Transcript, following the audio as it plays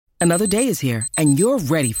Another day is here, and you're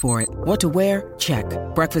ready for it. What to wear? Check.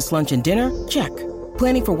 Breakfast, lunch, and dinner? Check.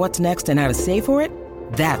 Planning for what's next and how to save for it?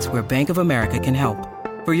 That's where Bank of America can help.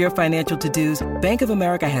 For your financial to-dos, Bank of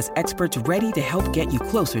America has experts ready to help get you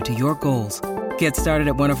closer to your goals. Get started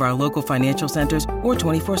at one of our local financial centers or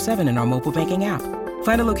 24/7 in our mobile banking app.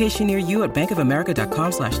 Find a location near you at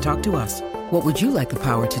bankofamerica.com/talktous. What would you like the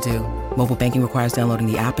power to do? Mobile banking requires downloading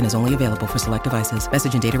the app and is only available for select devices.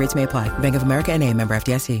 Message and data rates may apply. Bank of America N.A., member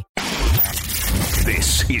FDIC.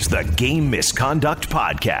 This is the Game Misconduct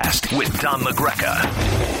Podcast with Don LaGreca.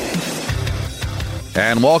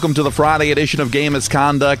 And welcome to the Friday edition of Game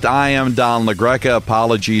Misconduct. I am Don LaGreca.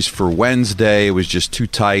 Apologies for Wednesday. It was just too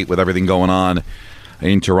tight with everything going on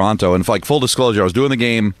in Toronto. And like full disclosure, I was doing the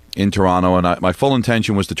game in Toronto, and my full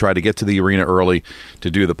intention was to try to get to the arena early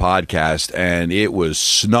to do the podcast, and it was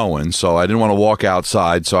snowing, so I didn't want to walk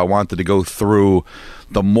outside, so I wanted to go through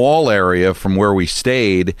the mall area from where we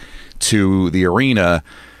stayed to the arena.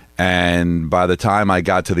 And by the time I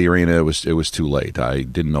got to the arena, it was too late. I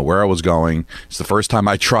didn't know where I was going. It's the first time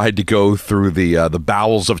I tried to go through the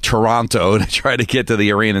bowels of Toronto to try to get to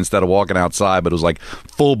the arena instead of walking outside. But it was like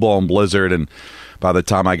full-blown blizzard, and by the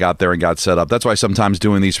time I got there and got set up, that's why sometimes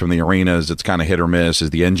doing these from the arenas, it's kind of hit or miss.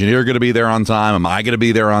 Is the engineer going to be there on time? Am I going to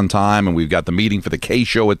be there on time? And we've got the meeting for the K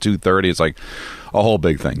show at 2:30. It's like a whole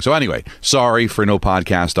big thing. So anyway, sorry for no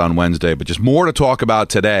podcast on Wednesday, but just more to talk about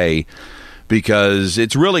today, because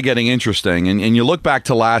it's really getting interesting. And you look back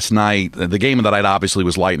to last night, the game of the night obviously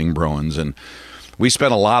was Lightning Bruins. And we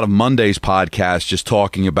spent a lot of Monday's podcast just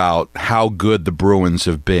talking about how good the Bruins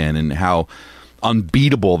have been and how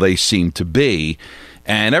unbeatable they seem to be.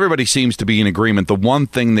 And everybody seems to be in agreement. The one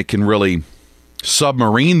thing that can really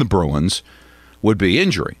submarine the Bruins would be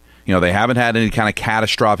injury. You know, they haven't had any kind of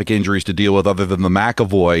catastrophic injuries to deal with other than the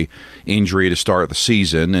McAvoy injury to start the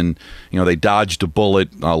season. And, you know, they dodged a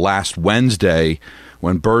bullet last Wednesday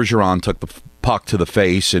when Bergeron took the puck to the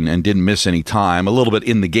face and didn't miss any time. A little bit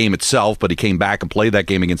in the game itself, but he came back and played that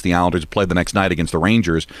game against the Islanders, played the next night against the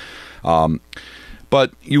Rangers.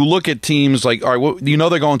 But you look at teams like, all right, well, you know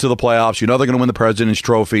they're going to the playoffs. You know they're going to win the President's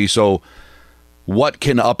Trophy. So what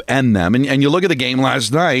can upend them? And you look at the game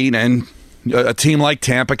last night, and a team like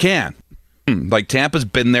Tampa can. Like, Tampa's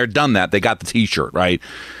been there, done that. They got the T-shirt, right?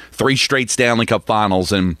 3 straight Stanley Cup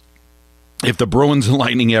finals. And if the Bruins and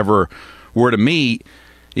Lightning ever were to meet,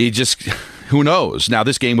 who knows? Now,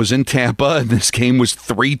 this game was in Tampa, and this game was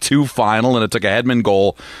 3-2 final, and it took a Hedman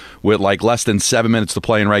goal with like less than 7 minutes to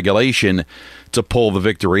play in regulation to pull the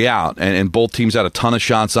victory out. And both teams had a ton of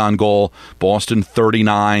shots on goal. Boston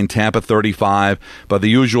 39, Tampa 35, but the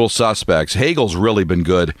usual suspects. Hagel's really been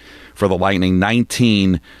good for the Lightning,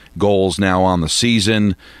 19 goals now on the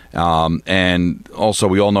season. And also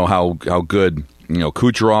we all know how good, you know,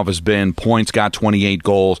 Kucherov has been. Points got 28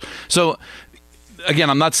 goals. So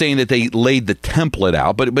again, I'm not saying that they laid the template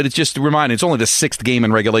out, but it's just a reminder, it's only the 6th game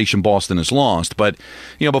in regulation Boston has lost. But,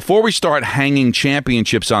 you know, before we start hanging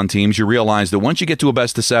championships on teams, you realize that once you get to a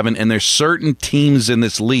best of 7, and there's certain teams in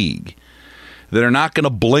this league that are not going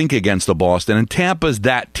to blink against the Boston, and Tampa's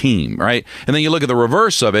that team, right? And then you look at the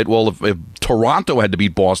reverse of it. Well, if Toronto had to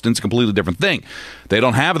beat Boston, it's a completely different thing. They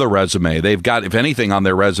don't have the resume. They've got, if anything, on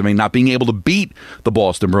their resume, not being able to beat the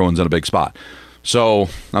Boston Bruins in a big spot. So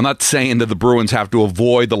I'm not saying that the Bruins have to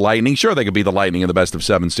avoid the Lightning. Sure, they could be the Lightning in the best of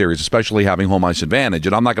 7 series, especially having home ice advantage.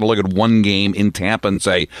 And I'm not going to look at one game in Tampa and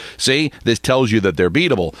say, see, this tells you that they're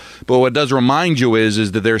beatable. But what it does remind you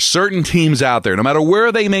is that there's certain teams out there, no matter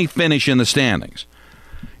where they may finish in the standings.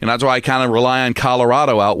 And that's why I kind of rely on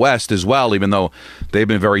Colorado out west as well, even though they've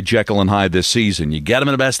been very Jekyll and Hyde this season. You get them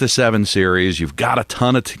in the best of 7 series. You've got a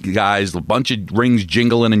ton of guys, a bunch of rings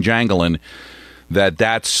jingling and jangling.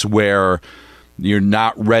 That's where you're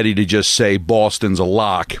not ready to just say Boston's a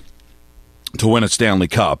lock to win a Stanley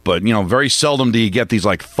Cup. But, you know, very seldom do you get these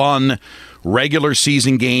like fun regular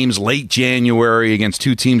season games late January against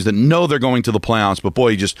 2 teams that know they're going to the playoffs. But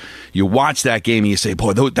boy, you watch that game and you say,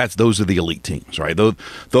 boy, those are the elite teams, right?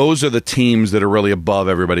 Those are the teams that are really above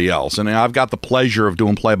everybody else. And I've got the pleasure of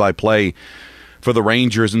doing play-by-play for the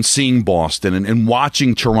Rangers and seeing Boston and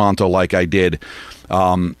watching Toronto like I did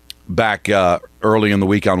back early in the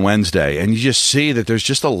week on Wednesday. And you just see that there's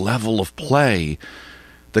just a level of play,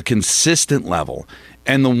 the consistent level.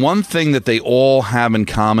 And the one thing that they all have in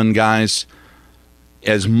common, guys,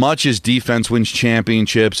 as much as defense wins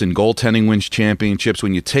championships and goaltending wins championships,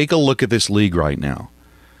 when you take a look at this league right now,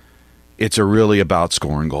 it's really about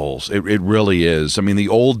scoring goals. It really is. I mean, the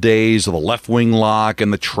old days of the left wing lock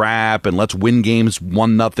and the trap and let's win games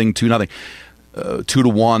 1-0, 2-0.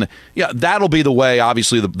 2-1. Yeah, that'll be the way.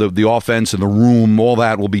 Obviously, the offense and the room, all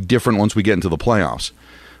that will be different once we get into the playoffs.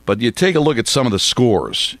 But you take a look at some of the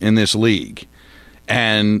scores in this league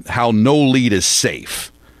and how no lead is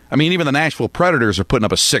safe. I mean, even the Nashville Predators are putting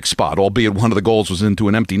up a 6 spot, albeit one of the goals was into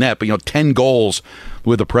an empty net. But, 10 goals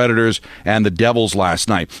with the Predators and the Devils last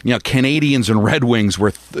night. Canadians and Red Wings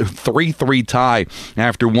were 3-3 tie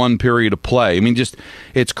after one period of play. I mean,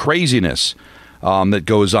 it's craziness that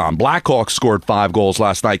goes on. Blackhawks scored 5 goals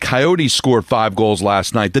last night. Coyotes scored 5 goals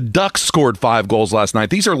last night. The Ducks scored 5 goals last night.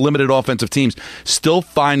 These are limited offensive teams still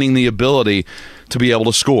finding the ability to be able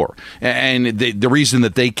to score. And the reason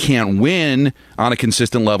that they can't win on a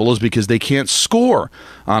consistent level is because they can't score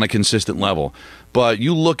on a consistent level. But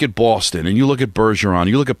you look at Boston, and you look at Bergeron,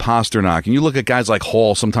 you look at Pasternak, and you look at guys like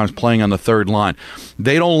Hall sometimes playing on the third line.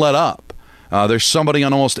 They don't let up. There's somebody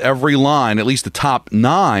on almost every line, at least the top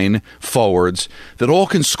 9 forwards, that all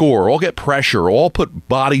can score, all get pressure, all put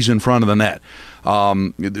bodies in front of the net.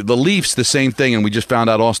 The Leafs, the same thing, and we just found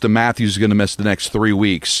out Austin Matthews is going to miss the next 3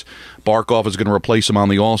 weeks. Barkov is going to replace him on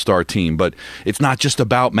the All-Star team, but it's not just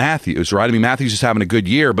about Matthews, right? I mean, Matthews is having a good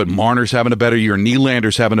year, but Marner's having a better year.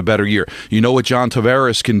 Nylander's having a better year. You know what John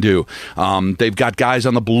Tavares can do. They've got guys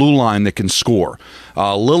on the blue line that can score.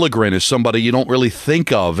 Liljegren is somebody you don't really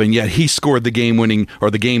think of, and yet he scored the game-winning or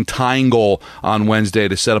the game-tying goal on Wednesday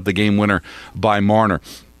to set up the game winner by Marner.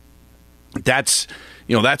 That's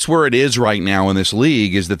where it is right now in this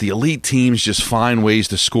league, is that the elite teams just find ways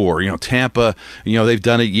to score. Tampa, they've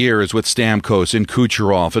done it years with Stamkos and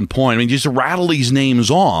Kucherov and Point. I mean, just rattle these names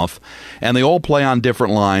off, and they all play on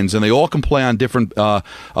different lines, and they all can play on different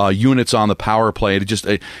units on the power play. It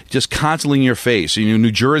just constantly in your face.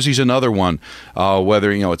 New Jersey's another one,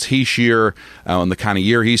 whether it's Hischier and the kind of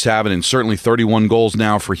year he's having, and certainly 31 goals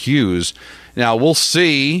now for Hughes. Now, we'll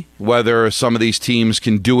see whether some of these teams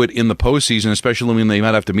can do it in the postseason, especially when they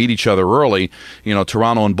might have to meet each other early.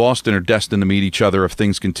 Toronto and Boston are destined to meet each other if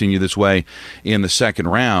things continue this way in the second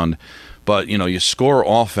round. But, you score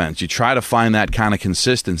offense. You try to find that kind of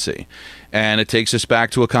consistency. And it takes us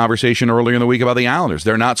back to a conversation earlier in the week about the Islanders.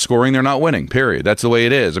 They're not scoring, they're not winning, period. That's the way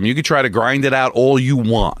it is. I mean, you can try to grind it out all you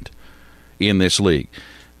want in this league.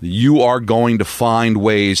 You are going to find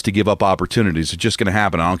ways to give up opportunities. It's just going to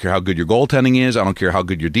happen. I don't care how good your goaltending is. I don't care how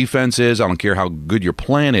good your defense is. I don't care how good your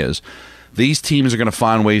plan is. These teams are going to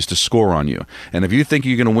find ways to score on you. And if you think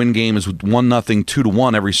you're going to win games with 1-0,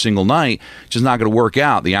 2-1 every single night, it's just not going to work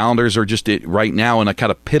out. The Islanders are just right now in a kind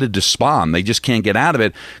of pit of despair. They just can't get out of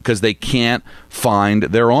it because they can't find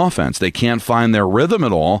their offense. They can't find their rhythm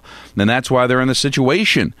at all. And that's why they're in the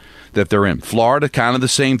situation that they're in. Florida, kind of the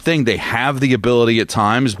same thing. They have the ability at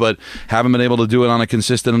times, but haven't been able to do it on a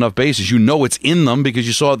consistent enough basis. It's in them because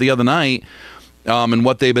you saw it the other night and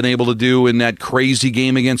what they've been able to do in that crazy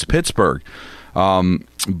game against Pittsburgh.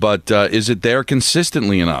 But is it there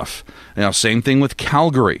consistently enough? Same thing with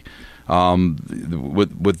Calgary,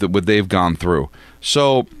 with what they've gone through.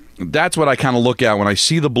 So that's what I kind of look at when I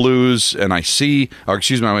see the Blues and when I see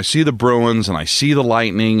the Bruins and I see the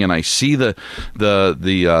Lightning and I see the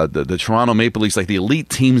Toronto Maple Leafs, like the elite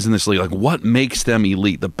teams in this league. Like, what makes them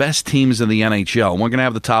elite? The best teams in the NHL. And we're going to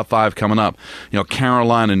have the top 5 coming up.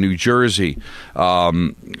 Carolina, New Jersey.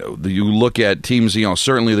 You look at teams.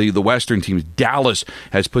 Certainly the Western teams. Dallas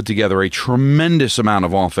has put together a tremendous amount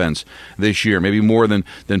of offense this year, maybe more than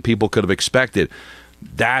people could have expected.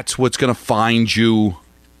 That's what's going to find you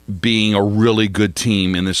being a really good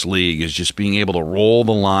team in this league, is just being able to roll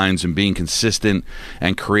the lines and being consistent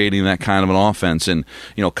and creating that kind of an offense. And,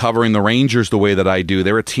 covering the Rangers the way that I do,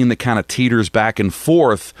 they're a team that kind of teeters back and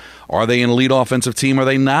forth. Are they an elite offensive team? Are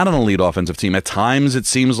they not an elite offensive team? At times, it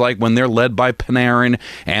seems like when they're led by Panarin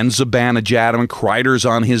and Zibanejad and Kreider's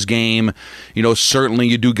on his game, certainly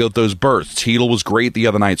you do get those bursts. Hedl was great the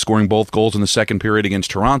other night, scoring both goals in the second period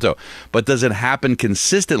against Toronto. But does it happen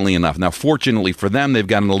consistently enough? Now, fortunately for them, they've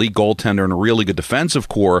got an elite goaltender and a really good defensive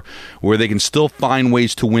core where they can still find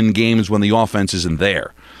ways to win games when the offense isn't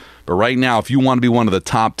there. But right now, if you want to be one of the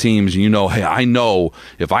top teams, hey, I know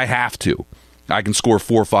if I have to, I can score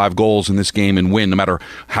 4 or 5 goals in this game and win, no matter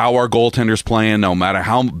how our goaltender's playing, no matter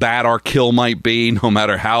how bad our kill might be, no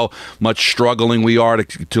matter how much struggling we are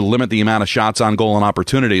to limit the amount of shots on goal and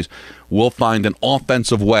opportunities. We'll find an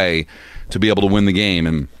offensive way to be able to win the game.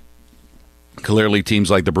 And clearly teams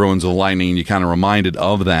like the Bruins and the Lightning, you kind of reminded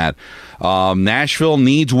of that. Nashville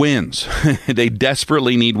needs wins. They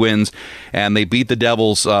desperately need wins, and they beat the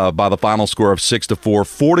Devils by the final score of 6-4.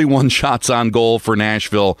 41 shots on goal for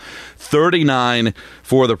Nashville, 39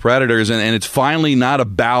 for the Predators, and it's finally not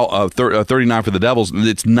about 39 for the Devils.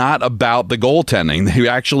 It's not about the goaltending. They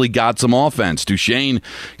actually got some offense. Duchesne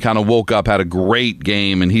kind of woke up, had a great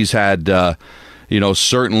game, and he's had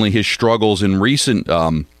certainly his struggles in recent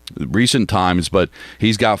recent times, but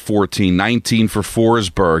he's got 14, 19 for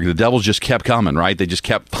Forsberg. The Devils just kept coming, right? They just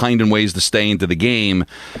kept finding ways to stay into the game.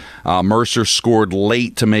 Mercer scored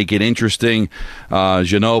late to make it interesting.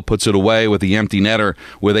 Jeannot puts it away with the empty netter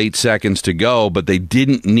with 8 seconds to go, but they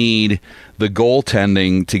didn't need the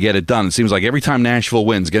goaltending to get it done. It seems like every time Nashville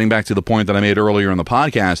wins, getting back to the point that I made earlier in the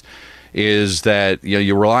podcast, is that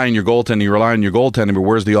you rely on your goaltending, but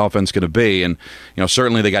where's the offense going to be? And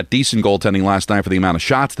certainly they got decent goaltending last night for the amount of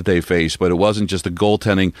shots that they faced, but it wasn't just the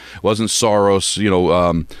goaltending. It wasn't Saros,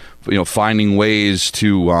 finding ways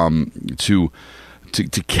to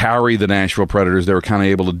carry the Nashville Predators. They were kind of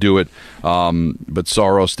able to do it, but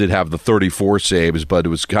Saros did have the 34 saves. But it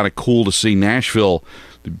was kind of cool to see Nashville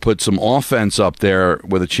put some offense up there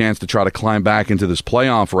with a chance to try to climb back into this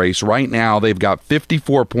playoff race. Right now, they've got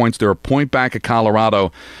 54 points. They're a point back of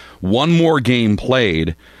Colorado. One more game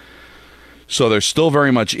played. So they're still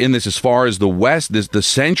very much in this. As far as the West, the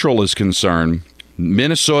Central is concerned,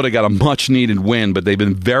 Minnesota got a much-needed win, but they've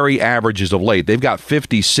been very average as of late. They've got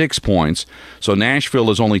 56 points, so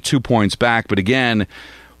Nashville is only 2 points back. But again,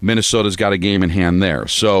 Minnesota's got a game in hand there.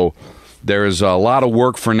 So there's a lot of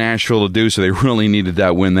work for Nashville to do, so they really needed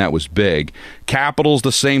that win. That was big. Capitals,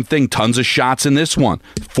 the same thing. Tons of shots in this one.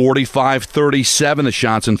 45-37 the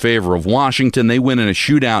shots in favor of Washington. They win in a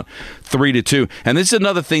shootout 3-2. And this is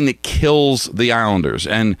another thing that kills the Islanders.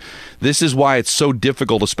 And this is why it's so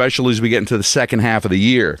difficult, especially as we get into the second half of the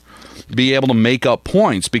year, be able to make up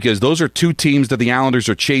points, because those are two teams that the Islanders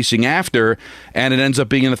are chasing after, and it ends up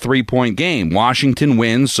being a 3-point game. Washington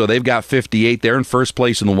wins, so they've got 58. They're in first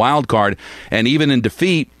place in the wild card, and even in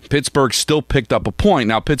defeat, Pittsburgh still picked up a point.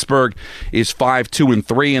 Now, Pittsburgh is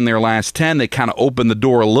 5-2-3 in their last 10. They kind of opened the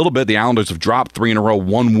door a little bit. The Islanders have dropped 3 in a row,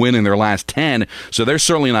 1 win in their last 10, so they're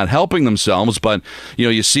certainly not helping themselves. But,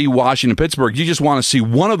 you see Washington, Pittsburgh, you just want to see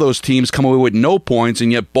one of those teams come away with no points,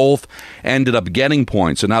 and yet both ended up getting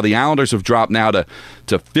points. So now the Islanders have dropped now to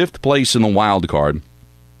 5th place in the wild card.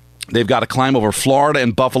 They've got to climb over Florida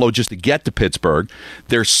and Buffalo just to get to Pittsburgh.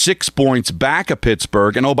 They're 6 points back of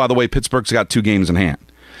Pittsburgh, and oh, by the way, Pittsburgh's got 2 games in hand.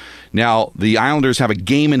 Now, the Islanders have a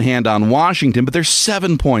game in hand on Washington, but they're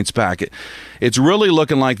 7 points back. It's really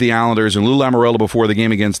looking like the Islanders, and Lou Lamoriello before the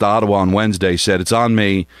game against Ottawa on Wednesday said, it's on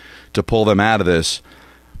me to pull them out of this.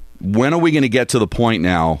 When are we going to get to the point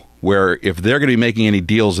now where if they're going to be making any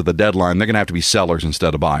deals at the deadline, they're going to have to be sellers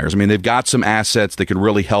instead of buyers? I mean, they've got some assets that could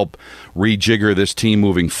really help rejigger this team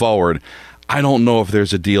moving forward. I don't know if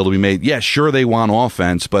there's a deal to be made. Yeah, sure, they want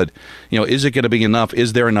offense, but is it going to be enough?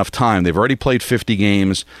 Is there enough time? They've already played 50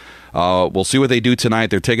 games. We'll see what they do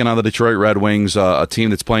tonight. They're taking on the Detroit Red Wings, a team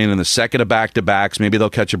that's playing in the second of back-to-backs. Maybe they'll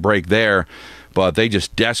catch a break there, but they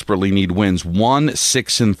just desperately need wins.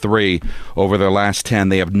 1-6-3 over their last 10.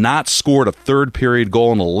 They have not scored a third-period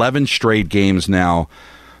goal in 11 straight games now.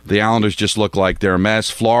 The Islanders just look like they're a mess.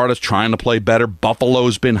 Florida's trying to play better.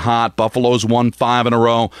 Buffalo's been hot. Buffalo's won 5 in a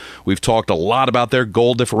row. We've talked a lot about their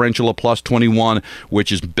goal differential of +21,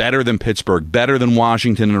 which is better than Pittsburgh, better than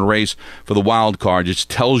Washington in a race for the wild card. It just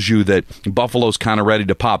tells you that Buffalo's kind of ready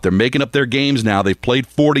to pop. They're making up their games now. They've played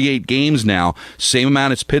 48 games now, same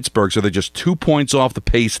amount as Pittsburgh, so they're just 2 points off the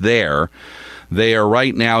pace there. They are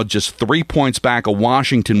right now just 3 points back of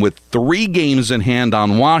Washington with 3 games in hand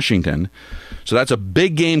on Washington. So that's a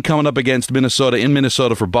big game coming up against Minnesota in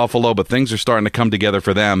Minnesota for Buffalo, but things are starting to come together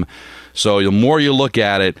for them. So the more you look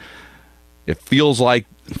at it, it feels like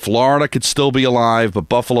Florida could still be alive, but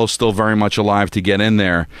Buffalo's still very much alive to get in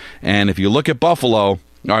there. And if you look at Buffalo, all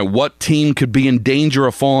right, what team could be in danger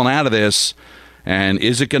of falling out of this? And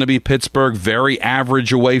is it going to be Pittsburgh? Very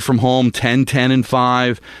average away from home,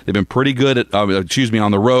 10-10-5. They've been pretty good at, on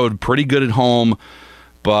the road, pretty good at home.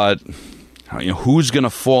 But who's going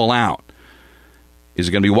to fall out? Is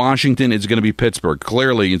it going to be Washington? Is it going to be Pittsburgh?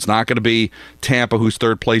 Clearly, it's not going to be Tampa, who's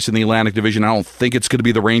 3rd place in the Atlantic Division. I don't think it's going to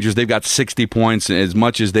be the Rangers. They've got 60 points, as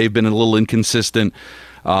much as they've been a little inconsistent.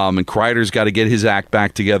 And Kreider's got to get his act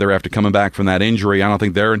back together after coming back from that injury. I don't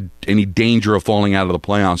think they're in any danger of falling out of the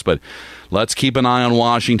playoffs. But let's keep an eye on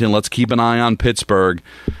Washington. Let's keep an eye on Pittsburgh,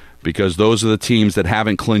 because those are the teams that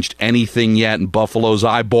haven't clinched anything yet, and Buffalo's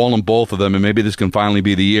eyeballing both of them, and maybe this can finally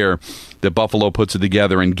be the year that Buffalo puts it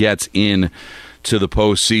together and gets in to the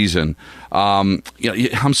postseason.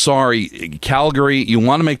 I'm sorry, Calgary, you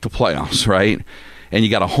want to make the playoffs, right? And you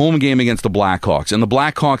got a home game against the Blackhawks, and the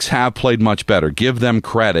Blackhawks have played much better. Give them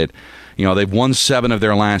credit. They've won 7 of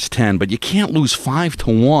their last 10, but you can't lose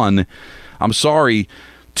 5-1. I'm sorry,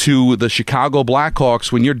 to the Chicago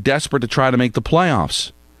Blackhawks when you're desperate to try to make the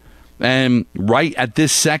playoffs. And right at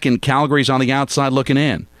this second, Calgary's on the outside looking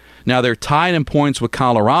in. Now, they're tied in points with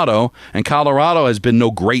Colorado, and Colorado has been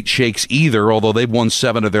no great shakes either, although they've won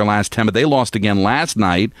 7 of their last 10, but they lost again last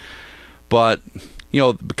night. But,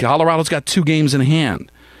 Colorado's got 2 games in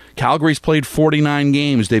hand. Calgary's played 49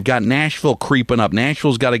 games. They've got Nashville creeping up.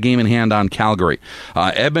 Nashville's got a game in hand on Calgary.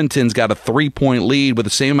 Edmonton's got a 3-point lead with the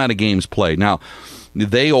same amount of games played. Now,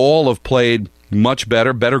 they all have played much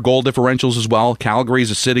better goal differentials as well.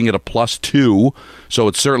 Calgary's sitting at a +2, so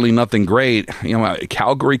it's certainly nothing great.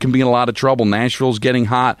 Calgary can be in a lot of trouble. Nashville's getting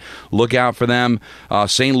hot. Look out for them.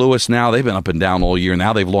 St. Louis now, they've been up and down all year.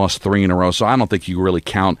 Now they've lost 3 in a row, so I don't think you really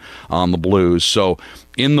count on the Blues. So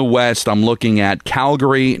in the West, I'm looking at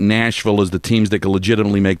Calgary, Nashville as the teams that can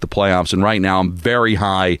legitimately make the playoffs, and right now I'm very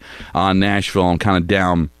high on Nashville. I'm kind of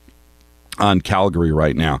down on Calgary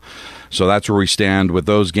right now. So that's where we stand with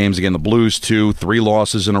those games. Again, the Blues 3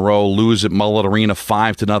 losses in a row, lose at Mullet Arena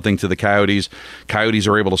 5-0 to the Coyotes. Coyotes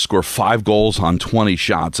are able to score 5 goals on 20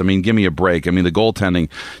 shots. I mean, give me a break. I mean, the goaltending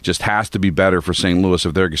just has to be better for St. Louis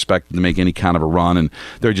if they're expected to make any kind of a run, and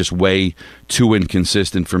they're just way too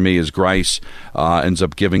inconsistent for me as Greiss ends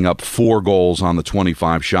up giving up 4 goals on the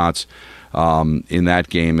 25 shots. In that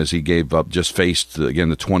game, as he gave up, just faced, again,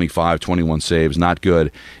 the 21 saves. Not good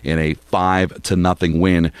in a 5-0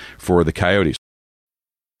 win for the Coyotes.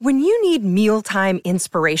 When you need mealtime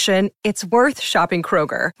inspiration, it's worth shopping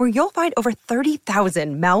Kroger, where you'll find over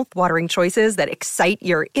 30,000 mouth-watering choices that excite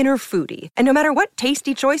your inner foodie. And no matter what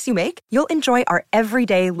tasty choice you make, you'll enjoy our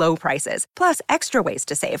everyday low prices, plus extra ways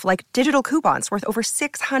to save, like digital coupons worth over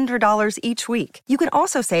 $600 each week. You can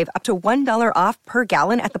also save up to $1 off per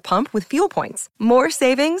gallon at the pump with fuel points. More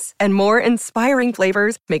savings and more inspiring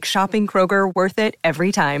flavors make shopping Kroger worth it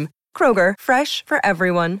every time. Kroger, fresh for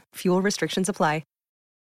everyone. Fuel restrictions apply.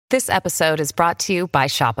 This episode is brought to you by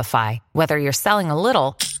Shopify. Whether you're selling a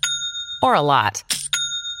little or a lot,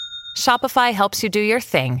 Shopify helps you do your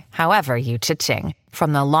thing, however you cha-ching.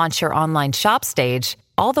 From the launch your online shop stage,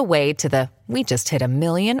 all the way to the we just hit 1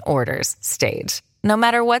 million orders stage. No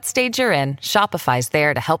matter what stage you're in, Shopify's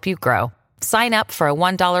there to help you grow. Sign up for a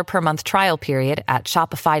 $1 per month trial period at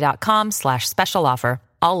shopify.com/special offer,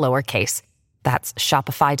 all lowercase. That's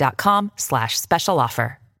shopify.com/special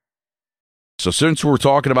offer. So since we're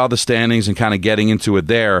talking about the standings and kind of getting into it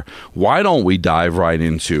there, why don't we dive right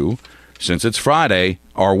into, since it's Friday,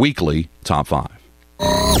 our weekly Top 5.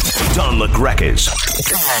 Don LaGreca's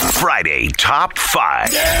Friday Top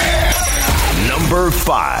 5. Number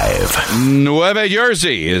 5. Nueva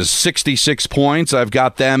Jersey is 66 points. I've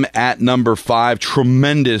got them at number 5.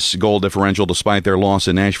 Tremendous goal differential despite their loss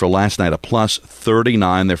in Nashville last night, a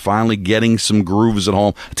 +39. They're finally getting some grooves at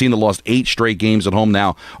home. A team that lost 8 straight games at home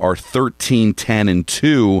now are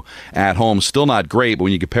 13-10-2 at home. Still not great, but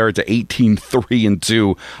when you compare it to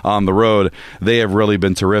 18-3-2 on the road, they have really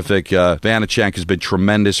been terrific. Vanecek has been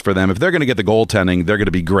tremendous for them. If they're going to get the goaltending, they're going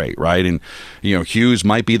to be great, right? And, Hughes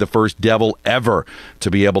might be the first Devil ever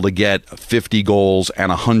to be able to get 50 goals and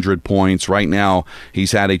 100 points. Right now,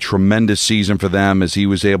 he's had a tremendous season for them as he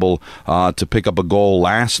was able to pick up a goal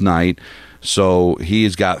last night. So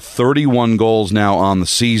he's got 31 goals now on the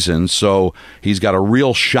season. So he's got a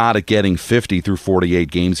real shot at getting 50 through 48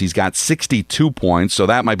 games. He's got 62 points, so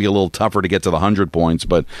that might be a little tougher to get to the 100 points.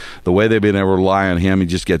 But the way they've been able to rely on him, he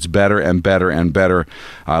just gets better and better and better.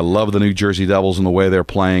 I love the New Jersey Devils and the way they're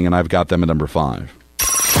playing, and I've got them at number 5.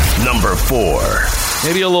 Number 4.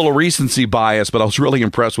 Maybe a little recency bias, but I was really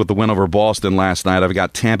impressed with the win over Boston last night. I've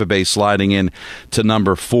got Tampa Bay sliding in to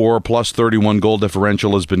number 4. +31 goal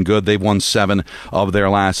differential has been good. They've won 7 of their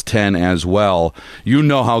last 10 as well. You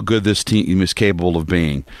know how good this team is capable of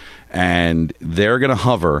being. And they're going to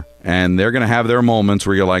hover, and they're going to have their moments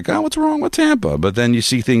where you're like, oh, what's wrong with Tampa? But then you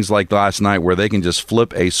see things like last night where they can just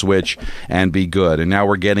flip a switch and be good. And now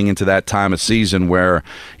we're getting into that time of season where,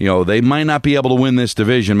 they might not be able to win this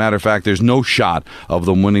division. Matter of fact, there's no shot of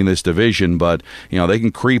them winning this division, but, they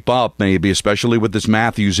can creep up maybe, especially with this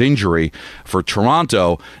Matthews injury for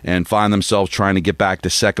Toronto, and find themselves trying to get back to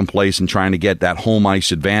second place and trying to get that home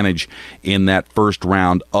ice advantage in that first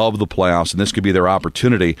round of the playoffs. And this could be their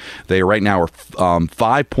opportunity. They right now are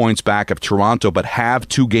 5 points back of Toronto, but have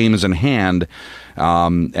 2 games in hand,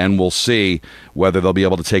 and we'll see whether they'll be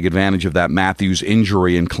able to take advantage of that Matthews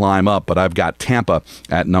injury and climb up. But I've got Tampa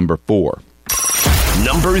at number 4.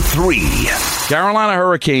 Number 3. Carolina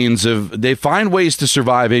Hurricanes, they find ways to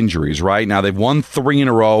survive injuries, right? Now, they've won 3 in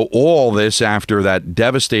a row, all this after that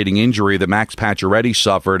devastating injury that Max Pacioretty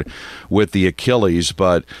suffered with the Achilles.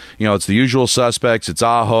 But, it's the usual suspects. It's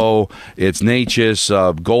Aho, it's Necas.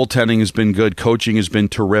 Goaltending has been good. Coaching has been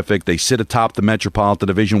terrific. They sit atop the Metropolitan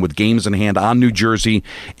Division with games in hand on New Jersey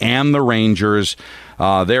and the Rangers.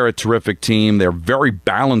 They're a terrific team. They're very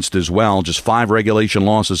balanced as well. Just 5 regulation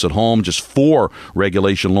losses at home, just 4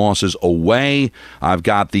 regulation losses away. I've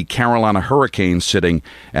got the Carolina Hurricanes sitting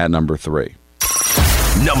at number 3.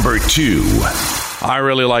 Number 2. I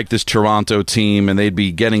really like this Toronto team, and they'd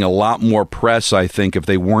be getting a lot more press, I think, if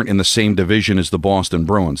they weren't in the same division as the Boston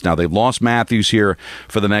Bruins. Now, they've lost Matthews here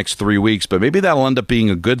for the next 3 weeks, but maybe that'll end up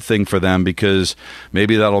being a good thing for them, because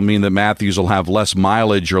maybe that'll mean that Matthews will have less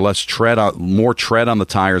mileage or more tread on the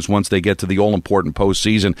tires once they get to the all-important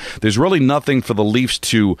postseason. There's really nothing for the Leafs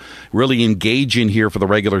to really engage in here for the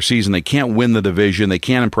regular season. They can't win the division. They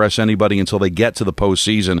can't impress anybody until they get to the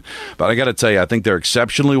postseason. But I got to tell you, I think they're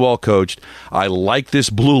exceptionally well coached. I like this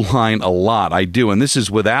blue line a lot. I do. And this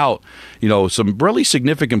is without, some really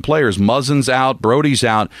significant players. Muzzin's out, Brody's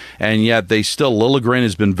out, and yet Liljegren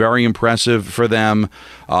has been very impressive for them.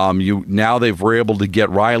 Now were able to get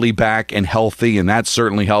Riley back and healthy, and that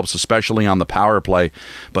certainly helps, especially on the power play.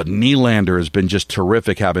 But Nylander has been just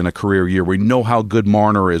terrific having a career year. We know how good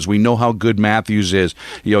Marner is. We know how good Matthews is.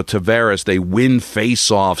 Tavares, they win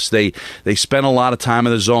face-offs. They spend a lot of time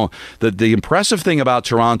in the zone. The impressive thing about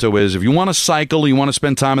Toronto is if you want to cycle, you want to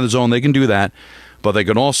spend time in the zone, they can do that. But they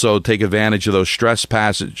can also take advantage of those stretch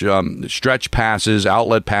passes,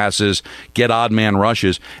 outlet passes, get odd man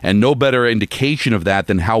rushes, and no better indication of that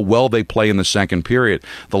than how well they play in the second period.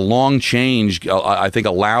 The long change, I think,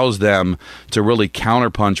 allows them to really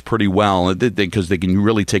counterpunch pretty well because they can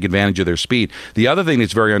really take advantage of their speed. The other thing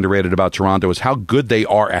that's very underrated about Toronto is how good they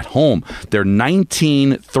are at home. They're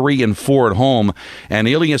 19-3-4 at home, and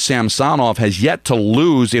Ilya Samsonov has yet to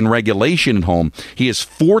lose in regulation at home. He is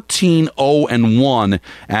 14-0-1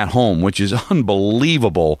 at home, which is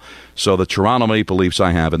unbelievable. So the Toronto Maple Leafs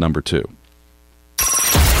I have at number 2.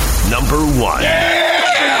 Number 1.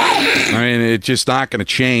 I mean, it's just not going to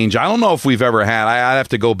change. I don't know if we've ever had. I'd have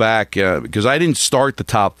to go back because I didn't start the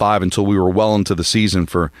top 5 until we were well into the season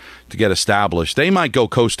to get established. They might go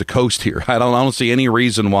coast to coast here. I don't see any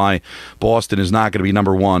reason why Boston is not going to be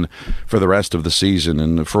number 1 for the rest of the season,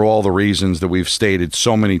 and for all the reasons that we've stated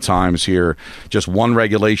so many times here. Just 1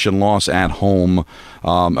 regulation loss at home,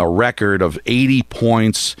 a record of 80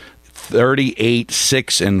 points,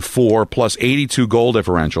 38-6-4, plus 82 goal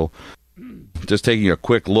differential. Just taking a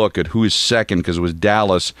quick look at who's second, because it was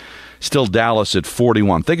Dallas. Still Dallas at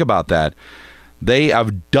 41. Think about that. They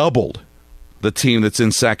have doubled the team that's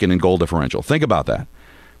in second in goal differential. Think about that.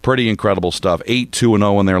 Pretty incredible stuff.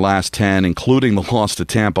 8-2-0 in their last 10, including the loss to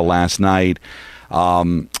Tampa last night.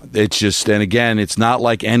 It's just, and again, it's not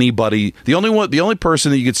like anybody. The only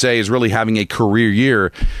person that you could say is really having a career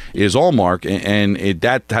year is Ullmark, and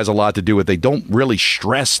that has a lot to do with they don't really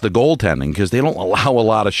stress the goaltending because they don't allow a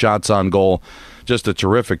lot of shots on goal. Just a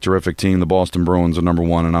terrific, terrific team. The Boston Bruins are number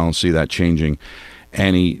 1, and I don't see that changing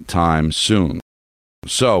anytime soon.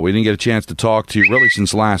 So we didn't get a chance to talk to you really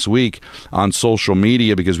since last week on social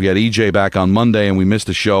media because we had EJ back on Monday and we missed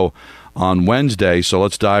the show on Wednesday. So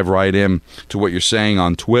let's dive right in to what you're saying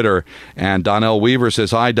on Twitter. And Donnell Weaver says,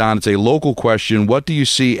 "Hi, Don. It's a local question. What do you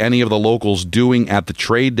see any of the locals doing at the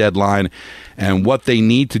trade deadline and what they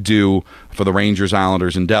need to do for the Rangers,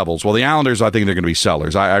 Islanders, and Devils?" Well, the Islanders, I think they're going to be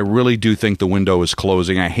sellers. I really do think the window is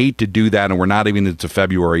closing. I hate to do that, and we're not even into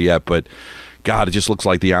February yet, but God, it just looks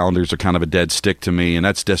like the Islanders are kind of a dead stick to me, and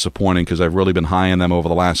that's disappointing because I've really been high on them over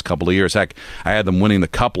the last couple of years. Heck, I had them winning the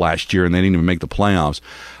Cup last year, and they didn't even make the playoffs.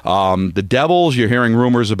 The Devils, you're hearing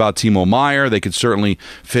rumors about Timo Meier. They could certainly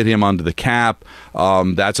fit him under the cap.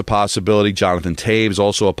 That's a possibility. Jonathan Toews,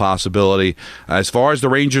 also a possibility. As far as the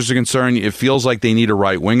Rangers are concerned, it feels like they need a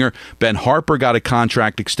right winger. Ben Harper got a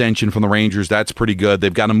contract extension from the Rangers. That's pretty good.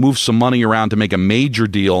 They've got to move some money around to make a major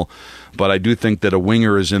deal, but I do think that a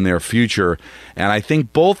winger is in their future. And I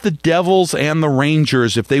think both the Devils and the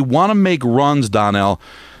Rangers, if they want to make runs, Donnell,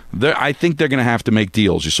 I think they're going to have to make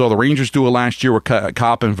deals. You saw the Rangers do it last year with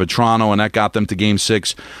Kopp and Vetrano, and that got them to Game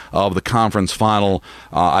 6 of the conference final.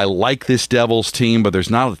 I like this Devils team, but there's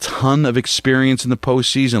not a ton of experience in the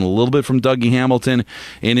postseason. A little bit from Dougie Hamilton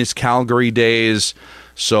in his Calgary days.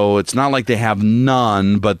 So it's not like they have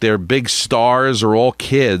none, but their big stars are all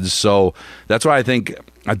kids. So that's why I think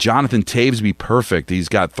Jonathan Toews would be perfect. He's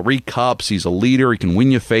got 3 cups. He's a leader. He can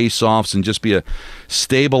win you face-offs and just be a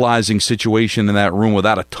stabilizing situation in that room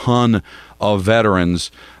without a ton of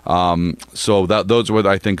veterans. So those are what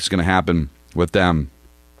I think is going to happen with them.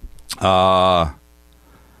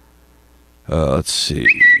 Let's see.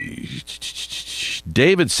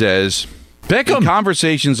 David says, in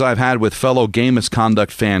conversations I've had with fellow Game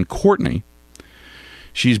Misconduct fan Courtney,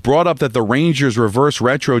 she's brought up that the Rangers' reverse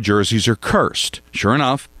retro jerseys are cursed. Sure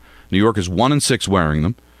enough, New York is 1-6 wearing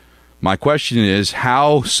them. My question is,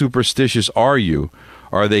 how superstitious are you?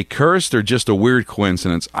 Are they cursed or just a weird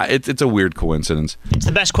coincidence? It's a weird coincidence. It's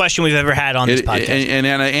the best question we've ever had on this podcast. And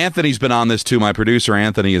Anthony's been on this too. My producer,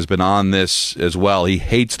 Anthony, has been on this as well. He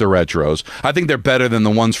hates the retros. I think they're better than the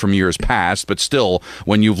ones from years past, but still,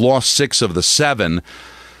 when you've lost 6 of the 7...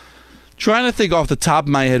 Trying to think off the top of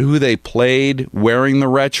my head who they played wearing the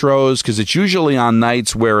retros, because it's usually on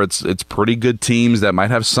nights where it's pretty good teams that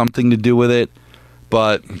might have something to do with it.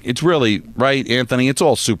 But it's really, right, Anthony, it's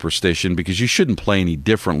all superstition because you shouldn't play any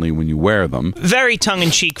differently when you wear them. Very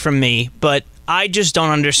tongue-in-cheek from me, but I just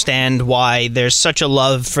don't understand why there's such a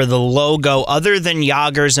love for the logo other than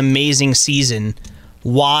Jágr's amazing season.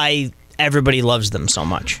 Why everybody loves them so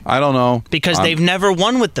much? I don't know. Because they've never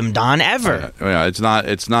won with them, Don, ever. Yeah,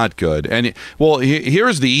 it's not good. And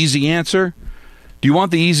here's the easy answer. Do you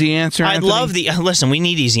want the easy answer, Anthony? I'd love listen, we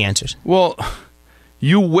need easy answers. Well,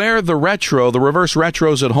 you wear the reverse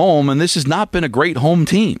retros at home, and this has not been a great home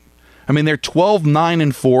team. I mean, they're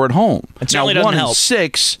 12-9-4 at home. It certainly doesn't help.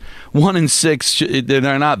 1-6,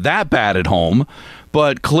 they're not that bad at home,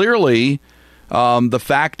 but clearly the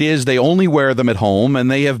fact is they only wear them at home, and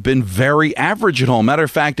they have been very average at home. Matter of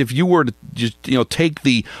fact, if you were to just take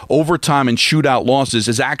the overtime and shootout losses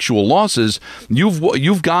as actual losses,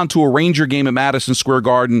 you've gone to a Ranger game at Madison Square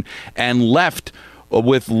Garden and left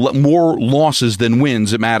with more losses than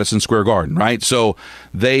wins at Madison Square Garden, right? So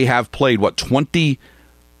they have played,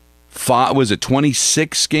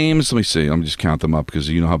 26 games? Let me see. Let me just count them up because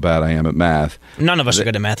you know how bad I am at math. None of us are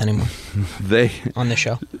good at math anymore on this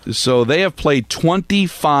show. So they have played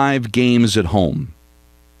 25 games at home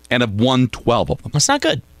and have won 12 of them. That's not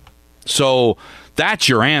good. So that's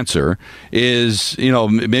your answer is,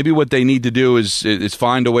 maybe what they need to do is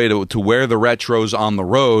find a way to wear the retros on the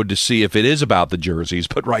road to see if it is about the jerseys.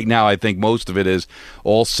 But right now, I think most of it is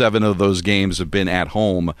all 7 of those games have been at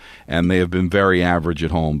home, and they have been very average at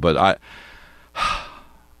home. But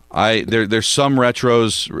there's some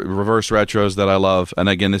reverse retros that I love. And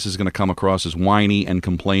again, this is going to come across as whiny and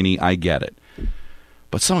complainy. I get it.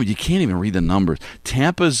 But some of you can't even read the numbers.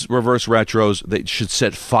 Tampa's reverse retros, they should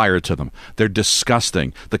set fire to them. They're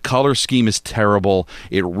disgusting. The color scheme is terrible.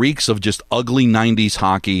 It reeks of just ugly 90s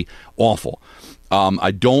hockey. Awful.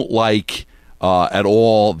 I don't like at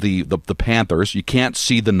all the Panthers. You can't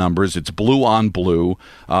see the numbers. It's blue on blue.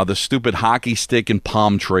 The stupid hockey stick and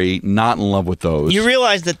palm tree, not in love with those. You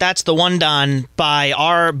realize that's the one, Don, by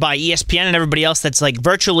ESPN and everybody else that's like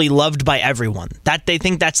virtually loved by everyone. That they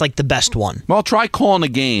think that's like the best one. Well, try calling a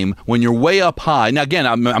game when you're way up high. Now, again,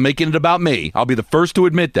 I'm making it about me. I'll be the first to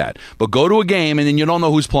admit that. But go to a game and then you don't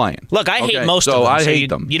know who's playing. Look, I hate most of them. I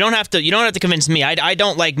hate them. You don't have to convince me. I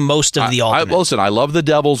don't like most of the Ultimate. Listen, I love the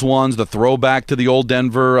Devils ones, the throwback to the old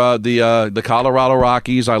Denver, the Colorado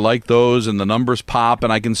Rockies. I like those, and the numbers pop,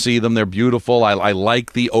 and I can see them. They're beautiful. I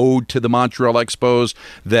like the ode to the Montreal Expos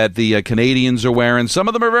that the Canadians are wearing. Some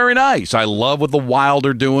of them are very nice. I love what the Wild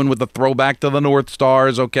are doing with the throwback to the North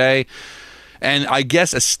Stars, okay? And I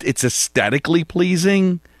guess it's aesthetically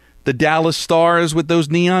pleasing, the Dallas Stars with those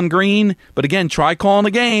neon green. But again, try calling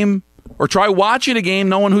a game or try watching a game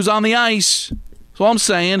knowing who's on the ice. That's all I'm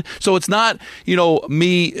saying. So it's not,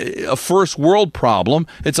 me, a first world problem.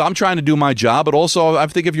 I'm trying to do my job, but also I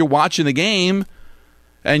think if you're watching the game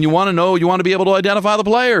and you want to be able to identify the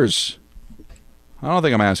players. I don't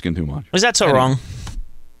think I'm asking too much. Was that so wrong?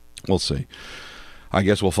 We'll see. I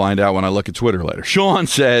guess we'll find out when I look at Twitter later. Sean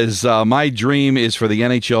says, my dream is for the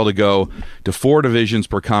NHL to go to 4 divisions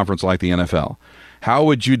per conference like the NFL. How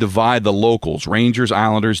would you divide the locals? Rangers,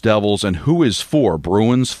 Islanders, Devils, and who is 4?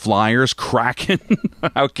 Bruins, Flyers, Kraken?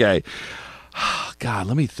 Okay. God,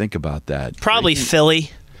 let me think about that. Probably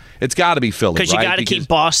Philly. It's got to be Philly, because you got to keep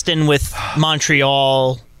Boston with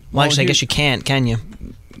Montreal. Well, actually, I guess you can't, can you?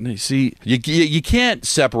 See, you can't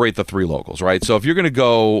separate the 3 locals, right? So if you're going to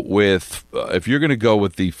go with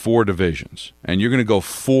the 4 divisions, and you're going to go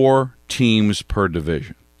 4 teams per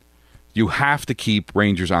division, you have to keep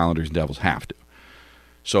Rangers, Islanders, and Devils. Have to.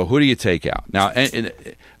 So who do you take out? Now, and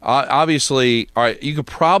obviously, all right, you could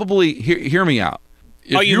probably hear me out.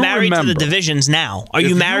 Are you married to the divisions now? Are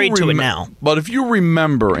you married to it now? But if you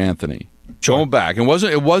remember, Anthony, going back,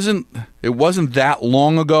 it wasn't that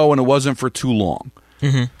long ago, and it wasn't for too long.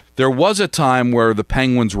 Mm-hmm. There was a time where the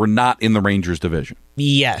Penguins were not in the Rangers division.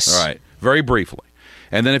 Yes. All right, very briefly.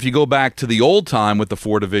 And then if you go back to the old time with the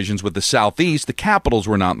 4 divisions with the Southeast, the Capitals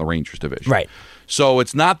were not in the Rangers division. Right. So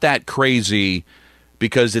it's not that crazy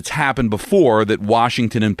because it's happened before that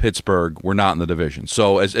Washington and Pittsburgh were not in the division.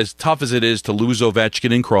 So as tough as it is to lose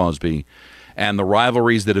Ovechkin and Crosby and the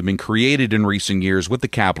rivalries that have been created in recent years with the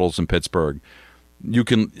Capitals and Pittsburgh,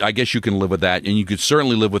 I guess you can live with that, and you could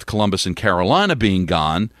certainly live with Columbus and Carolina being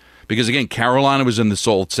gone, because again, Carolina was in the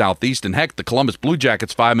Southeast, and heck, the Columbus Blue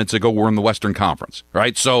Jackets 5 minutes ago were in the Western Conference,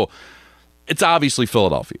 right? So it's obviously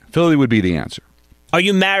Philadelphia. Philly would be the answer. Are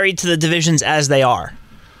you married to the divisions as they are,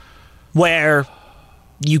 where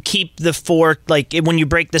you keep the four, like when you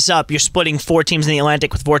break this up, you're splitting 4 teams in the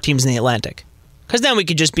Atlantic with 4 teams in the Atlantic? Because then we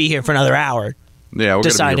could just be here for another hour. Yeah, we're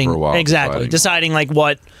deciding gonna be here for a while. exactly, deciding like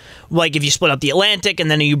what, like if you split up the Atlantic,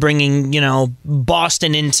 and then are you bringing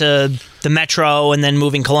Boston into the Metro, and then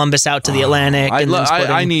moving Columbus out to the Atlantic?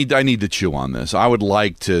 I need to chew on this. I would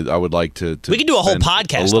like to. We could do a whole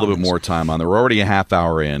podcast. A little bit more time on there. We're already a half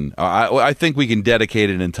hour in. I think we can dedicate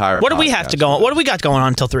an entire. What do we have to go? What do we got going on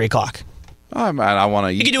until 3:00? I want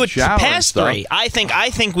to. You can do it past 3. I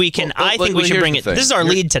think we can. I think we should bring it. This is our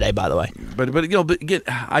lead today, by the way. But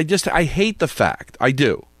I hate the fact. I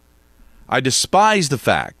do. I despise the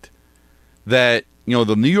fact that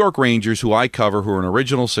the New York Rangers, who I cover, who are an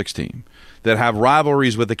Original Six team, that have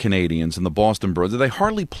rivalries with the Canadiens and the Boston Bruins, they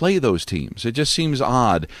hardly play those teams. It just seems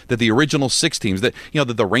odd that the Original Six teams, that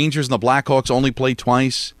the Rangers and the Blackhawks only play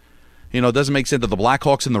twice. It doesn't make sense that the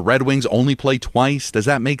Blackhawks and the Red Wings only play twice. Does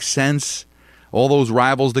that make sense? All those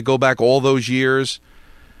rivals that go back all those years.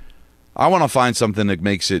 I want to find something that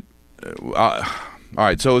makes it. All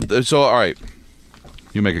right. So all right.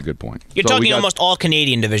 You make a good point. You're talking almost all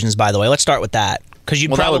Canadian divisions, by the way. Let's start with that, because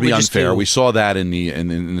that would be unfair. We saw that in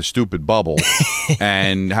the stupid bubble,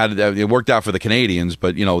 and it worked out for the Canadians.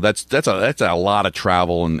 But that's a lot of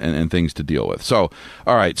travel and things to deal with. So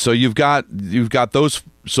all right. So you've got those.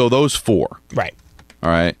 So those 4. Right. All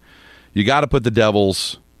right. You got to put the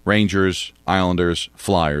Devils, Rangers, Islanders,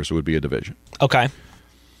 Flyers would be a division. Okay.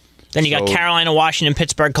 Then you got Carolina, Washington,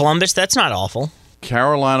 Pittsburgh, Columbus. That's not awful.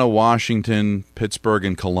 Carolina, Washington, Pittsburgh,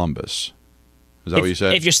 and Columbus. Is that what you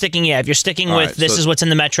said? If you're sticking with this is what's in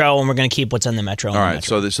the Metro, and we're going to keep what's in the Metro. All right.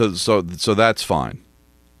 So that's fine.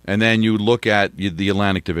 And then you look at the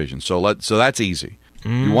Atlantic Division. So that's easy.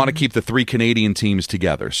 You want to keep the 3 Canadian teams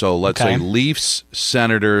together. So let's say Leafs,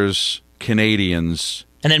 Senators, Canadians.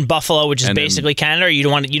 And then Buffalo, which is basically Canada, or you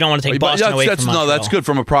don't want to take Boston away from Montreal? No, that's good.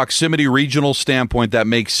 From a proximity regional standpoint, that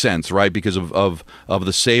makes sense, right? Because of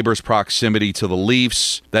the Sabres' proximity to the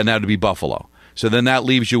Leafs, that had to be Buffalo. So then that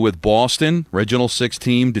leaves you with Boston, Original Six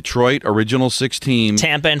team, Detroit, Original Six team.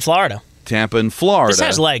 Tampa and Florida. This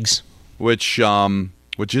has legs. Which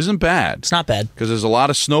isn't bad. It's not bad. Because there's a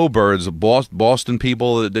lot of snowbirds, Boston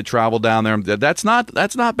people that travel down there. That's not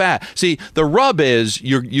bad. See, the rub is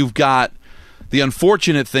you've got the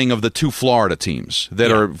unfortunate thing of the 2 Florida teams that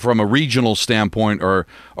are from a regional standpoint or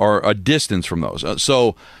a distance from those.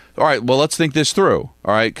 So, all right, well, let's think this through,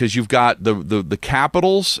 all right, because you've got the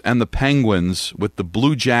Capitals and the Penguins with the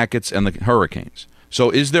Blue Jackets and the Hurricanes. So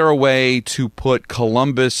is there a way to put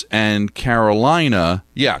Columbus and Carolina,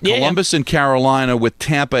 Columbus and Carolina with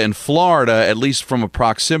Tampa and Florida, at least from a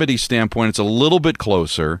proximity standpoint, it's a little bit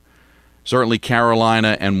closer. Certainly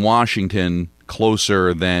Carolina and Washington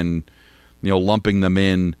closer than lumping them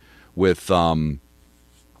in with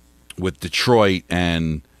Detroit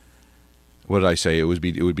and what did I say? It would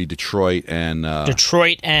be Detroit and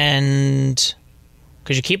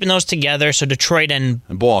because you're keeping those together. So Detroit and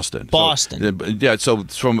Boston. Yeah. So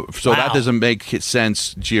that doesn't make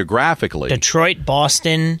sense geographically. Detroit,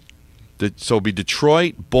 Boston. So it'd be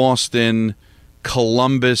Detroit, Boston,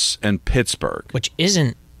 Columbus, and Pittsburgh, which is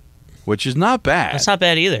not bad. That's not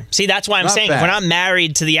bad either. See, that's why I'm saying if we're not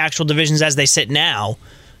married to the actual divisions as they sit now,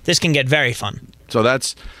 this can get very fun. So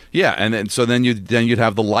that's and then you'd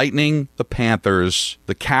have the Lightning, the Panthers,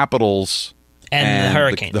 the Capitals, and the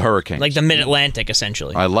Hurricanes. The Hurricanes, like the Mid-Atlantic,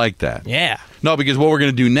 essentially. I like that. Yeah. No, because what we're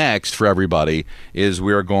going to do next for everybody is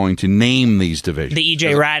we are going to name these divisions. The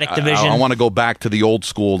E.J. Raddick division. I want to go back to the old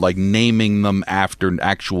school, like naming them after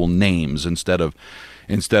actual names instead of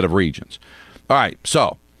regions. All right,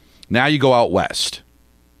 so. Now you go out west.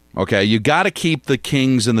 Okay, you got to keep the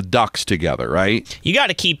Kings and the Ducks together, right? You got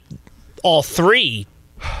to keep all 3.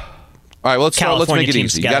 All right, let's make it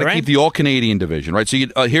easy. Together, you got to keep the All-Canadian division, right? So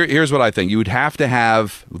here's what I think. You would have to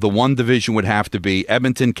have the one division would have to be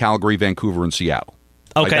Edmonton, Calgary, Vancouver, and Seattle.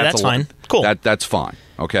 Okay, that's fine. Cool. That's fine.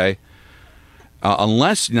 Okay.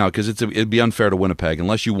 Unless because it'd be unfair to Winnipeg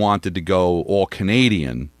unless you wanted to go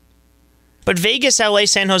All-Canadian. But Vegas, LA,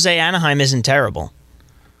 San Jose, Anaheim isn't terrible.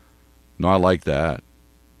 No, I like that.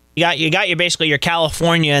 You got your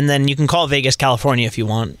California, and then you can call Vegas California if you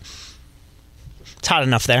want. It's hot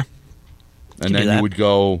enough there. And then you would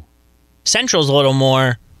go... Central's a little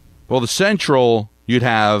more... Well, the Central, you'd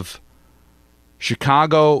have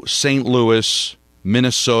Chicago, St. Louis,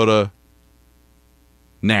 Minnesota,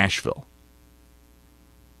 Nashville.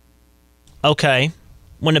 okay,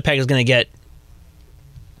 Winnipeg is going to get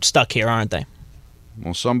stuck here, aren't they?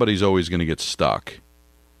 Well, somebody's always going to get stuck.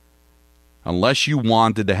 Unless you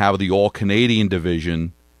wanted to have the all-Canadian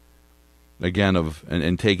division, again,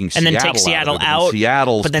 and taking and then Seattle take Seattle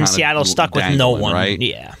out. But then Seattle's stuck with no one. Right?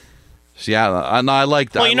 Yeah. Seattle. I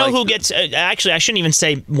like that. Well, you know who gets... actually, I shouldn't even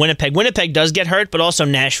say Winnipeg. Winnipeg does get hurt, but also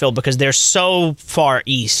Nashville because they're so far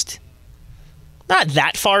east. Not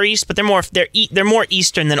that far east, but they're more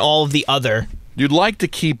eastern than all of the other. You'd like to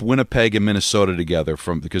keep Winnipeg and Minnesota together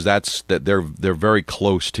because they're very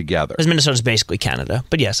close together. Because Minnesota's basically Canada.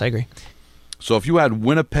 But yes, I agree. So if you had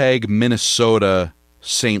Winnipeg, Minnesota,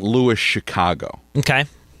 St. Louis, Chicago. Okay.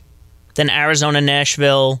 Then Arizona,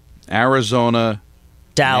 Nashville. Arizona,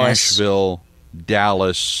 Dallas. Nashville,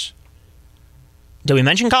 Dallas. Did we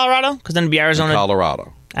mention Colorado? Because then it'd be Arizona.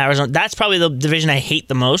 Colorado. Arizona. That's probably the division I hate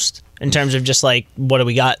the most in terms of just like, what do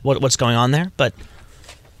we got? What's going on there? But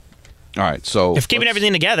all right, so if keeping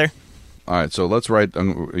everything together. All right, so let's write.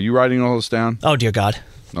 Are you writing all this down? Oh, dear God.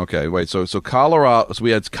 Okay, wait. So Colorado. So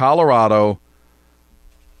we had Colorado.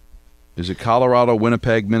 Is it Colorado,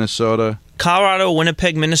 Winnipeg, Minnesota? Colorado,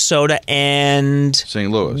 Winnipeg, Minnesota, and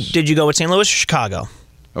St. Louis. Did you go with St. Louis or Chicago?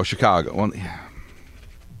 Oh, Chicago. Well, yeah.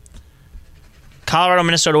 Colorado,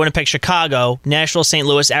 Minnesota, Winnipeg, Chicago, Nashville, St.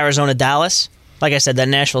 Louis, Arizona, Dallas. Like I said, that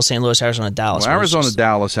Nashville, St. Louis, Arizona, Dallas. Well, Arizona,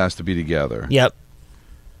 Dallas has to be together. Yep.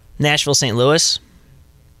 Nashville, St. Louis.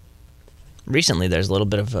 Recently, there's a little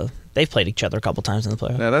bit of a... They've played each other a couple times in the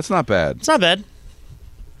playoffs. Yeah, that's not bad. It's not bad.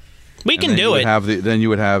 We can do it. Then you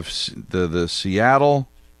would have the Seattle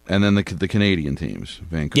and then the Canadian teams: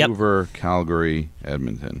 Vancouver, Calgary,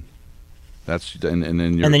 Edmonton. That's and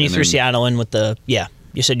then you threw Seattle in with the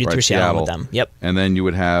You said you threw Seattle with them. Yep. And then you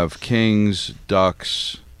would have Kings,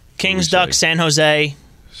 Ducks, Ducks, San Jose,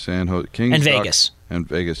 Kings, and Ducks,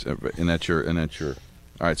 Vegas, and that's your.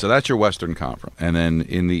 All right, so that's your Western Conference. And then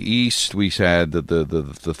in the East, we had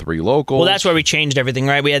the three locals. Well, that's where we changed everything,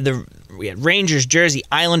 right? We had Rangers, Jersey,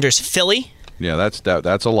 Islanders, Philly. Yeah,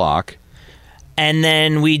 that's a lock. And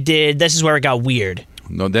then we did. This is where it got weird.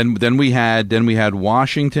 No, then we had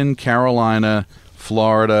Washington, Carolina,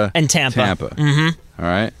 Florida, and Tampa. Mm-hmm. All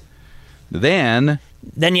right. Then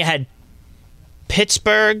you had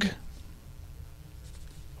Pittsburgh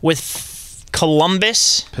with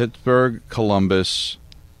Columbus. Pittsburgh, Columbus,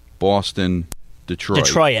 Boston,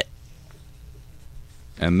 Detroit.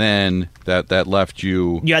 And then that left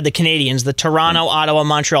you... You had the Canadians, the Toronto, Ottawa,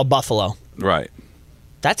 Montreal, Buffalo. Right.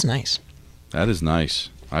 That's nice. That is nice.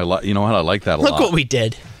 You know what? I like that a lot. Look what we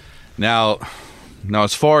did. Now,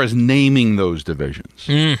 as far as naming those divisions...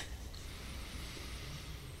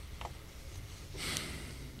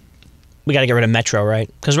 We got to get rid of Metro, right?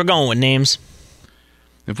 Because we're going with names.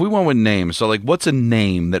 If we went with names, so like what's a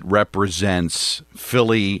name that represents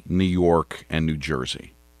Philly, New York, and New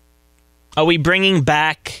Jersey? Are we bringing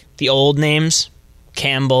back the old names?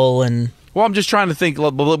 Campbell and... Well, I'm just trying to think. We're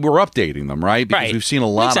updating them, right? Because we've seen a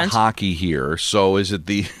lot of hockey here. So is it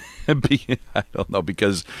the... I don't know,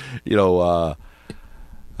 because, I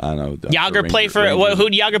don't know. Yager play for...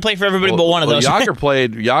 Who'd Yager play for everybody but one of those? Yager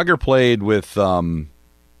played with...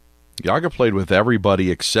 Yager played with everybody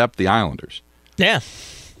except the Islanders. Yeah.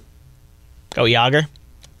 Go Yager.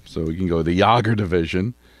 So we can go the Yager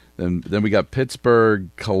division. Then we got Pittsburgh,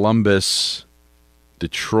 Columbus,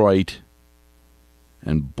 Detroit,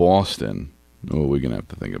 and Boston. Oh, we're going to have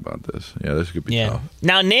to think about this. Yeah, this could be tough.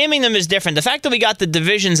 Now, naming them is different. The fact that we got the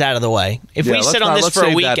divisions out of the way, if we sit on this for a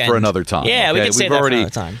weekend... Let's save that for another time. Yeah, we can save that for another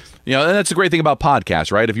time. And that's the great thing about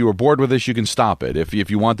podcasts, right? If you were bored with this, you can stop it. If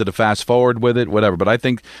you wanted to fast forward with it, whatever. But I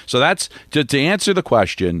think so. That's to answer the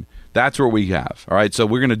question. That's what we have. All right. So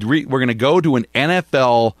we're gonna go to an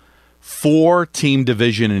NFL 4-team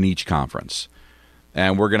division in each conference,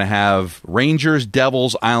 and we're gonna have Rangers,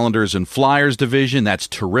 Devils, Islanders, and Flyers division. That's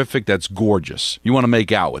terrific. That's gorgeous. You want to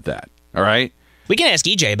make out with that? All right. We can ask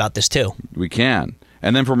EJ about this too. We can.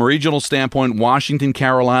 And then from a regional standpoint, Washington,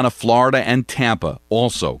 Carolina, Florida, and Tampa,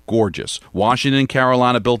 also gorgeous. Washington and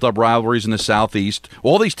Carolina built up rivalries in the Southeast.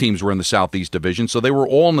 All these teams were in the Southeast Division, so they were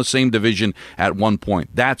all in the same division at one point.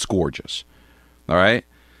 That's gorgeous. All right?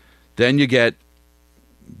 Then you get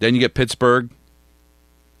Pittsburgh,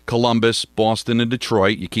 Columbus, Boston, and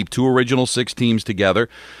Detroit. You keep 2 original 6 teams together.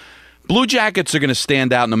 Blue Jackets are going to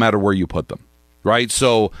stand out no matter where you put them. Right,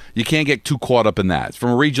 so you can't get too caught up in that. From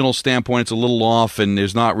a regional standpoint, it's a little off, and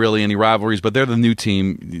there's not really any rivalries, but they're the new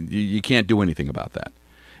team. You can't do anything about that.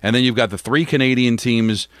 And then you've got the 3 Canadian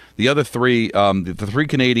teams, the other 3, the 3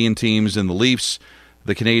 Canadian teams, and the Leafs,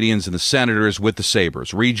 the Canadians, and the Senators with the Sabres.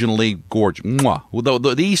 Regionally, gorgeous. Mwah. Well,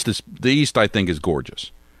 the East, I think, is gorgeous.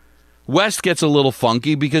 West gets a little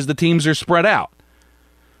funky because the teams are spread out.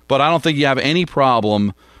 But I don't think you have any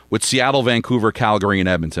problem with Seattle, Vancouver, Calgary, and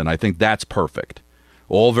Edmonton. I think that's perfect.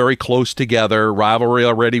 All very close together. Rivalry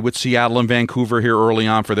already with Seattle and Vancouver here early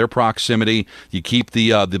on for their proximity. You keep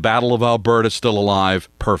the Battle of Alberta still alive.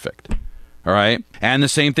 Perfect. All right? And the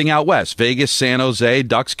same thing out west. Vegas, San Jose,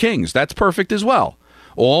 Ducks, Kings. That's perfect as well.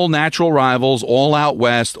 All natural rivals, all out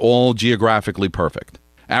west, all geographically perfect.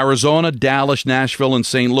 Arizona, Dallas, Nashville, and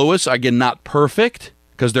St. Louis, again, not perfect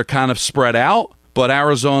because they're kind of spread out. But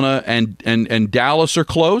Arizona and Dallas are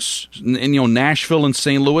close. And, Nashville and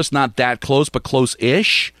St. Louis, not that close, but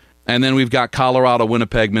close-ish. And then we've got Colorado,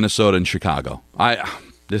 Winnipeg, Minnesota, and Chicago.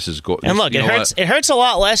 This is good. And look, it hurts a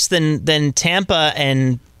lot less than Tampa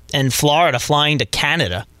and Florida flying to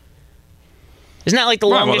Canada. Isn't that like the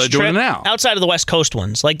longest trip outside of the West Coast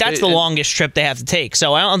ones? Like that's the longest trip they have to take.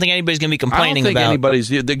 So I don't think anybody's going to be complaining about. I don't think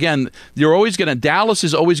anybody's. Again, Dallas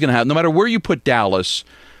is always going to have, no matter where you put Dallas.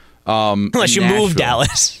 Unless you move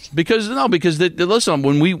Dallas. Because listen,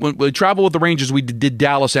 when we traveled with the Rangers, we did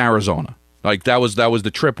Dallas, Arizona. Like that was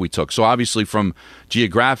the trip we took. So obviously from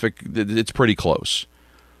geographic, it's pretty close.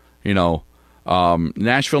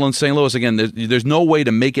 Nashville and St. Louis, again, there's no way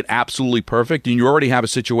to make it absolutely perfect, and you already have a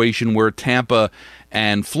situation where Tampa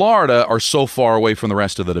and Florida are so far away from the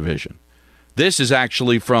rest of the division. This is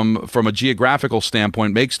actually, from a geographical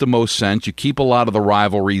standpoint, makes the most sense. You keep a lot of the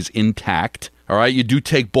rivalries intact. All right, you do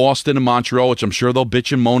take Boston and Montreal, which I'm sure they'll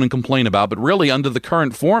bitch and moan and complain about. But really, under the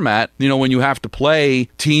current format, when you have to play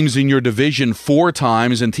teams in your division 4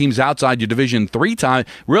 times and teams outside your division 3 times,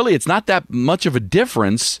 really, it's not that much of a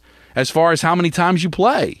difference as far as how many times you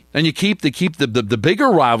play. And you keep the bigger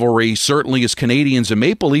rivalry, certainly as Canadians and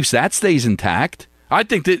Maple Leafs, that stays intact. I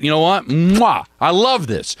think that, mwah, I love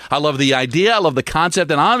this. I love the idea. I love the concept.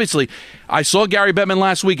 And obviously, I saw Gary Bettman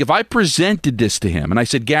last week. If I presented this to him and I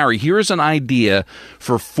said, Gary, here's an idea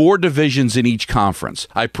for 4 divisions in each conference.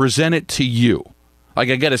 I present it to you. Like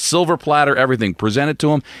I get a silver platter, everything. Present it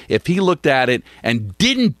to him. If he looked at it and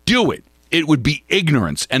didn't do it, it would be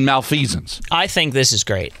ignorance and malfeasance. I think this is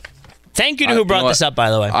great. Thank you to who brought this up, by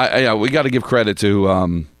the way. We got to give credit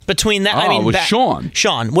to... Between that, it was Sean.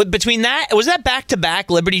 Sean, between that, was that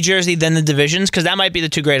back-to-back Liberty jersey, then the divisions? Because that might be the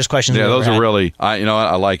 2 greatest questions. Yeah, those are really.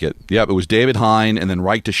 I like it. Yep, it was David Hine and then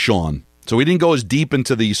right to Sean. So we didn't go as deep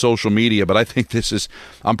into the social media, but I think this is.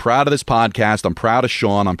 I'm proud of this podcast. I'm proud of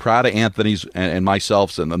Sean. I'm proud of Anthony's and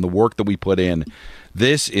myself and the work that we put in.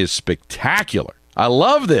 This is spectacular. I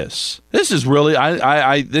love this. This is really.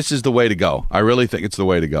 This is the way to go. I really think it's the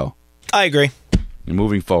way to go. I agree. And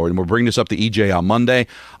moving forward, and we'll bring this up to EJ on Monday.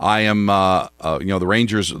 I am, the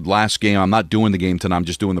Rangers' last game. I'm not doing the game tonight. I'm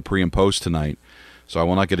just doing the pre and post tonight. So I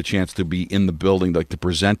will not get a chance to be in the building to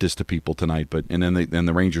present this to people tonight. But then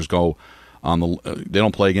the Rangers go on they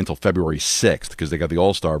don't play again until February 6th because they got the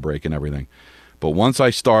All-Star break and everything. But once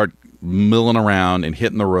I start milling around and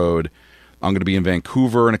hitting the road, I'm going to be in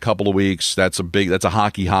Vancouver in a couple of weeks. That's a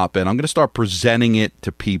hockey hotbed. I'm going to start presenting it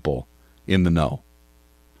to people in the know.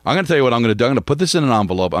 I'm going to tell you what I'm going to do. I'm going to put this in an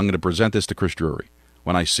envelope. I'm going to present this to Chris Drury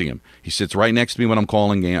when I see him. He sits right next to me when I'm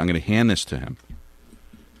calling game. I'm going to hand this to him.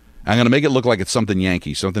 I'm going to make it look like it's something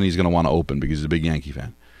Yankee, something he's going to want to open because he's a big Yankee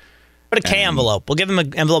fan. Put a K envelope. We'll give him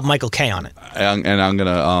an envelope Michael K on it. And I'm going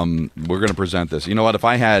to we're going to present this. You know what? If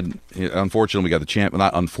I had, unfortunately, we got the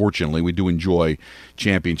not unfortunately, we do enjoy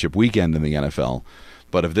championship weekend in the NFL.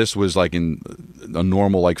 But if this was like in a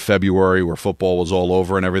normal like February where football was all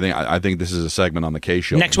over and everything, I think this is a segment on the K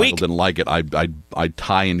Show. Next week. If Michael didn't like it, I'd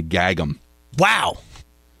tie and gag him. Wow.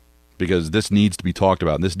 Because this needs to be talked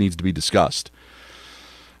about. And this needs to be discussed.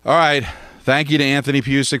 All right. Thank you to Anthony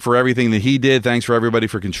Pusick for everything that he did. Thanks for everybody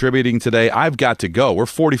for contributing today. I've got to go. We're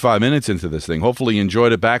 45 minutes into this thing. Hopefully you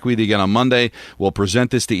enjoyed it. Back with you again on Monday. We'll present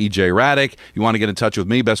this to EJ Raddick. You want to get in touch with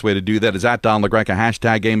me, best way to do that is at Don LaGreca,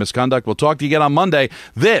 hashtag Game Misconduct. We'll talk to you again on Monday.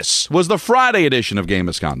 This was the Friday edition of Game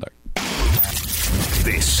Misconduct.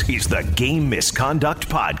 This is the Game Misconduct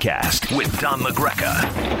Podcast with Don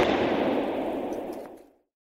LaGreca.